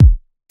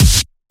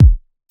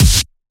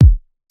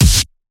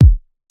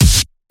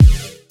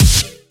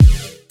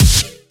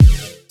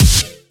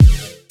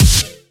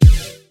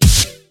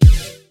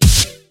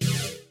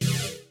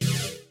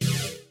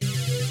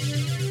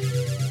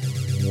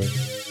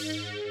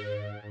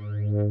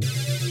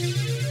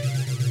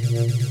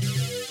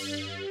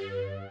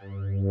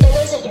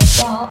wasn't your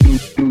fault.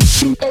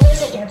 It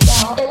wasn't your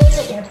fault. It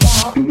wasn't your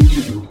fault. It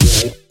wasn't your fault.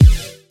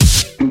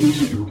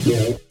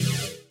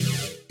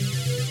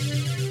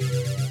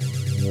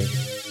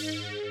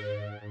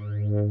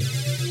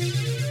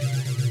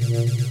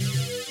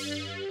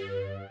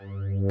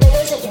 It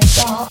wasn't your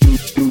fault. It wasn't your fault.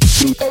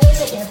 It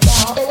wasn't your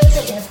fault. It wasn't your fault. It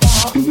wasn't your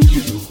fault. It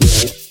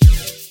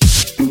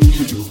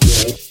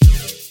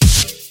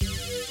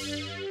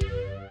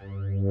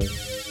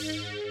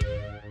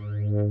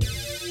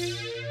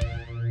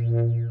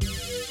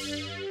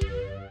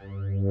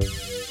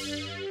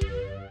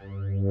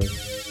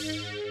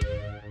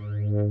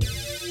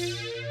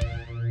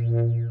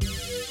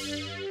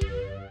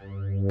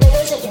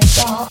wasn't your fault. It wasn't your fault. It wasn't your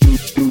fault. It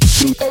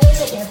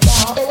wasn't your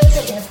fault. It wasn't your fault. It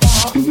wasn't your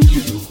fault.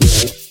 It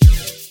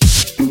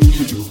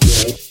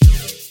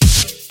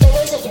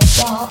wasn't your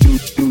fault. It wasn't your fault.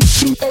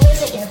 It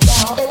wasn't your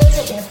fault. It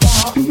wasn't your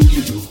fault. It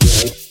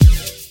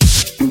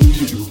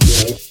wasn't your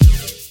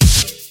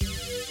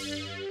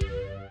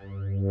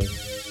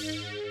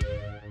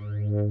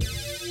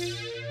fault.